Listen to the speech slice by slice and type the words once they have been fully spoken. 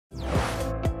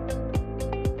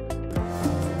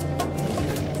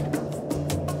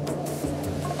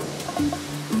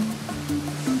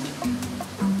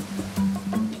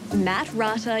Matt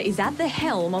Rata is at the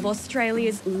helm of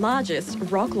Australia's largest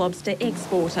rock lobster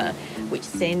exporter, which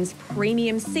sends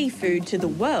premium seafood to the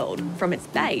world from its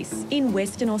base in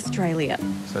Western Australia.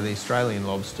 So the Australian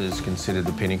lobster is considered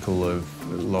the pinnacle of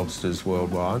lobsters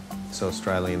worldwide. So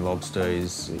Australian lobster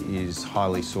is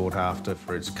highly sought after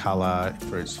for its colour,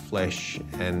 for its flesh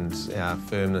and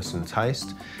firmness and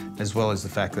taste, as well as the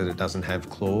fact that it doesn't have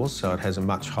claws, so it has a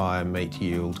much higher meat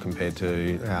yield compared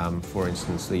to, for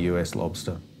instance, the US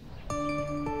lobster.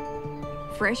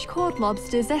 Fresh-caught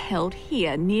lobsters are held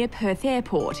here near Perth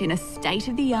Airport in a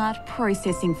state-of-the-art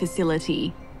processing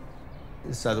facility.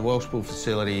 So the Welsh Bull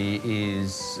facility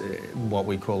is what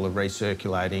we call a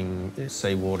recirculating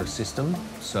seawater system.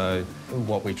 So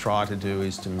what we try to do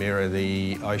is to mirror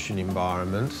the ocean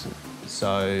environment.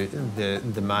 So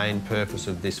the main purpose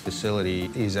of this facility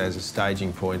is as a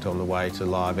staging point on the way to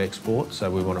live export.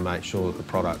 So we want to make sure that the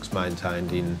product's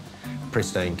maintained in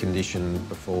pristine condition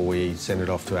before we send it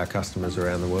off to our customers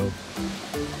around the world.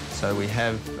 So we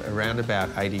have around about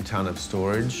 80 tonne of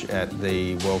storage at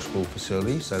the Welsh Bull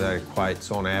facility, so that equates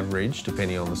on average,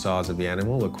 depending on the size of the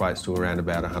animal, equates to around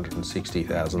about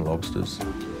 160,000 lobsters.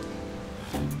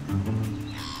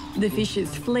 The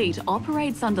fish's fleet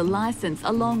operates under licence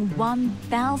along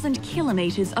 1,000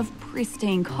 kilometres of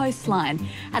pristine coastline,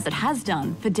 as it has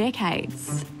done for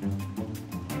decades.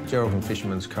 Geraldton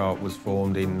Fishermen's Co-op was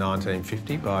formed in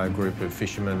 1950 by a group of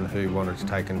fishermen who wanted to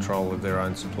take control of their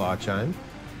own supply chain.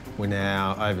 We're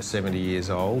now over 70 years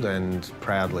old and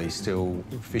proudly still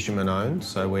fishermen-owned,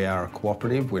 so we are a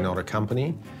cooperative, we're not a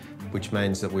company, which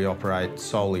means that we operate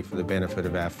solely for the benefit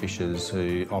of our fishers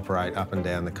who operate up and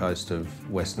down the coast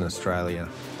of Western Australia.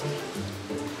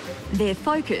 Their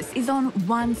focus is on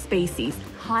one species,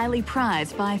 highly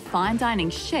prized by fine dining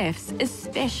chefs,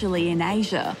 especially in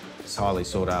Asia. It's highly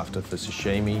sought after for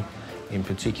sashimi in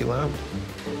particular.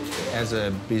 As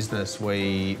a business,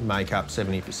 we make up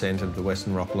 70% of the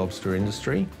Western rock lobster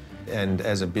industry. And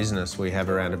as a business, we have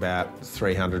around about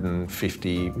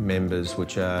 350 members,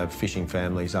 which are fishing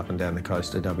families up and down the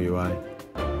coast of WA.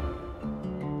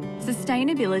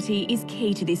 Sustainability is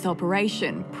key to this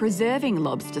operation, preserving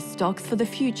lobster stocks for the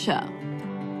future.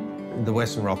 The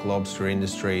Western rock lobster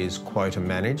industry is quota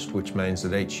managed, which means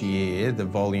that each year the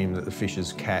volume that the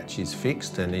fishers catch is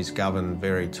fixed and is governed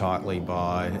very tightly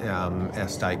by our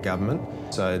state government.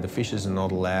 So the fishers are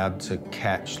not allowed to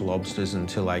catch lobsters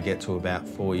until they get to about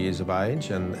 4 years of age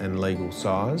and legal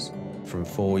size, from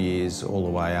 4 years all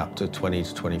the way up to 20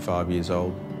 to 25 years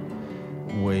old.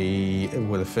 We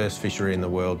were the first fishery in the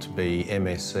world to be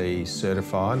MSC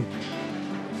certified.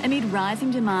 Amid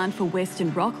rising demand for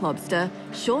Western rock lobster,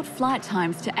 short flight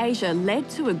times to Asia led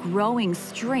to a growing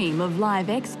stream of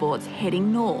live exports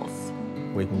heading north.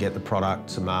 We can get the product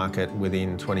to market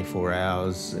within 24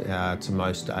 hours to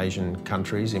most Asian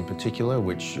countries in particular,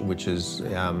 which is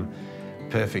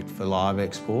perfect for live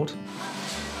export.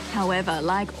 However,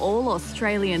 like all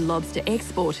Australian lobster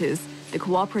exporters, the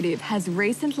cooperative has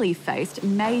recently faced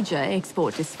major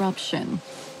export disruption.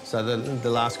 So the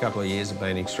last couple of years have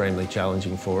been extremely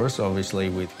challenging for us. Obviously,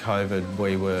 with COVID,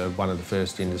 we were one of the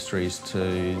first industries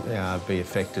to be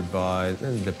affected by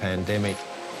the pandemic.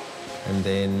 And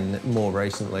then more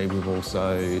recently, we've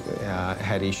also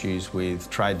had issues with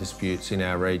trade disputes in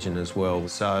our region as well.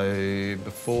 So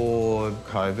before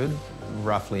COVID,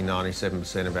 roughly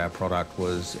 97% of our product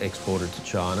was exported to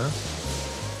China.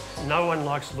 No one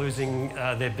likes losing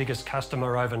their biggest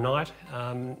customer overnight.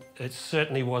 It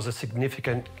certainly was a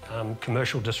significant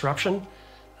commercial disruption,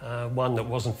 one that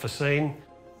wasn't foreseen.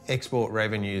 Export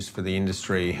revenues for the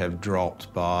industry have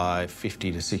dropped by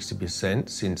 50 to 60%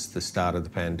 since the start of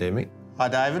the pandemic. Hi,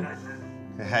 David.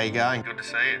 How you going? Good to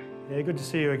see you. Yeah, good to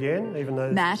see you again, even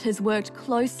though... Matt has worked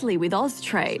closely with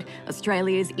Austrade,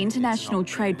 Australia's international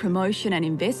trade promotion and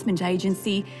investment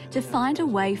agency, to find a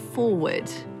way forward.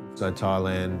 So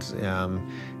Thailand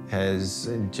has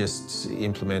just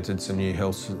implemented some new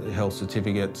health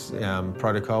certificate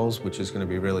protocols, which is going to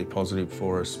be really positive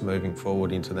for us moving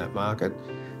forward into that market.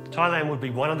 Thailand would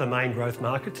be one of the main growth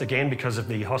markets, again, because of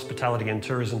the hospitality and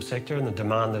tourism sector and the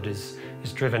demand that is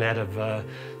driven out of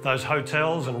those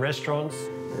hotels and restaurants.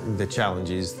 The challenge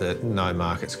is that no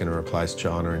market's going to replace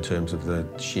China in terms of the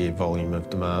sheer volume of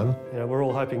demand. You know, we're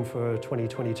all hoping for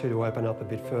 2022 to open up a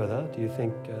bit further. Do you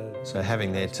think... So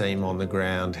having their team on the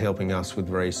ground, helping us with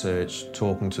research,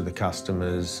 talking to the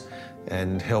customers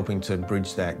and helping to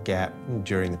bridge that gap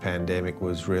during the pandemic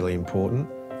was really important.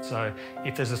 So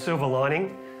if there's a silver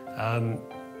lining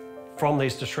from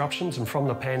these disruptions and from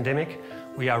the pandemic,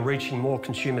 we are reaching more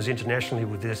consumers internationally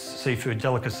with this seafood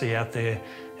delicacy out there,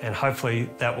 and hopefully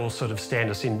that will sort of stand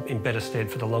us in better stead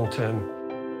for the long term.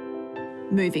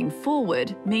 Moving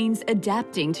forward means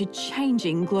adapting to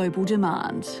changing global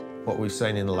demand. What we've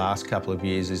seen in the last couple of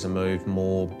years is a move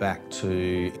more back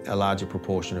to a larger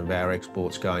proportion of our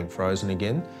exports going frozen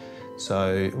again.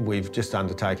 So we've just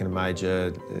undertaken a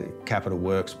major capital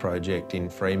works project in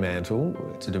Fremantle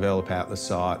to develop out the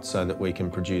site so that we can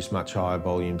produce much higher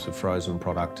volumes of frozen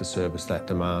product to service that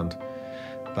demand.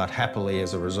 But happily,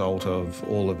 as a result of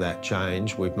all of that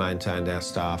change, we've maintained our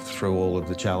staff through all of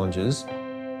the challenges.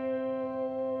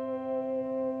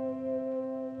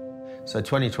 So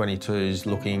 2022 is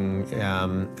looking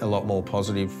a lot more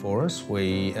positive for us.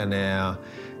 We are now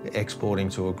exporting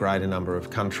to a greater number of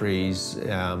countries,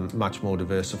 much more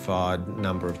diversified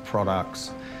number of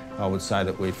products. I would say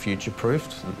that we're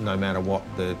future-proofed. No matter what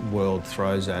the world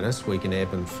throws at us, we can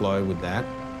ebb and flow with that.